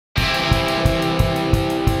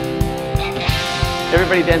Hey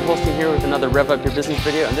everybody, Dan Holstein here with another Rev Up Your Business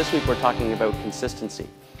video, and this week we're talking about consistency.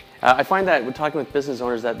 I find that when talking with business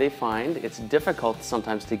owners that they find it's difficult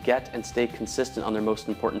sometimes to get and stay consistent on their most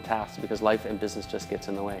important tasks because life and business just gets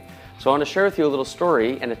in the way. So I want to share with you a little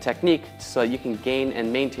story and a technique so that you can gain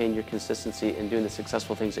and maintain your consistency in doing the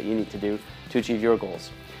successful things that you need to do to achieve your goals.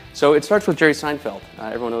 So it starts with Jerry Seinfeld.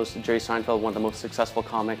 Everyone knows Jerry Seinfeld, one of the most successful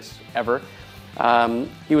comics ever.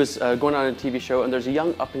 He was going on a TV show, and there's a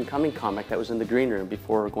young up-and-coming comic that was in the green room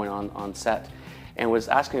before going on set and was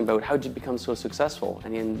asking about how did you become so successful.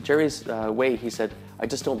 And in Jerry's way, he said, "I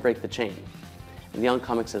just don't break the chain." And the young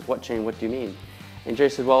comic says, "What chain? What do you mean?" And Jerry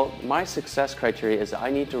said, "Well, my success criteria is that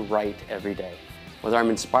I need to write every day. Whether I'm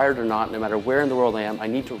inspired or not, no matter where in the world I am, I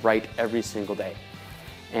need to write every single day.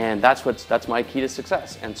 And that's my key to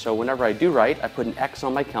success. And so whenever I do write, I put an X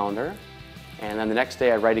on my calendar. And then the next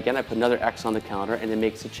day I write again, I put another X on the calendar, and it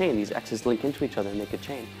makes a chain. These X's link into each other and make a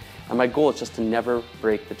chain. And my goal is just to never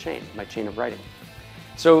break the chain, my chain of writing."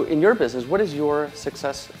 So in your business, what is your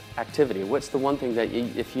success activity? What's the one thing that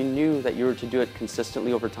if you knew that you were to do it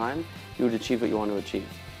consistently over time, you would achieve what you want to achieve?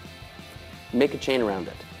 Make a chain around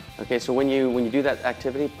it. Okay, so when you do that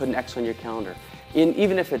activity, put an X on your calendar.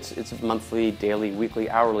 Even if it's monthly, daily, weekly,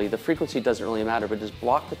 hourly, the frequency doesn't really matter, but just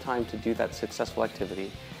block the time to do that successful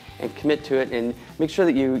activity and commit to it, and make sure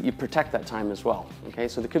that you protect that time as well. Okay,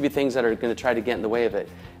 so there could be things that are going to try to get in the way of it.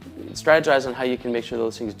 Strategize on how you can make sure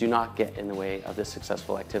those things do not get in the way of this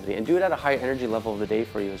successful activity, and do it at a high energy level of the day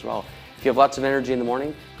for you as well. If you have lots of energy in the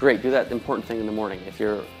morning, great, do that important thing in the morning. If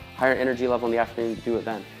you're higher energy level in the afternoon, do it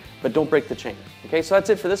then. But don't break the chain. Okay, so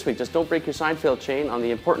that's it for this week. Just don't break your Seinfeld chain on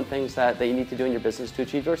the important things that you need to do in your business to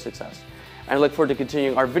achieve your success. And I look forward to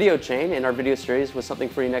continuing our video chain in our video series with something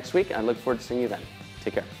for you next week, and I look forward to seeing you then.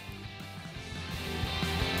 Take care.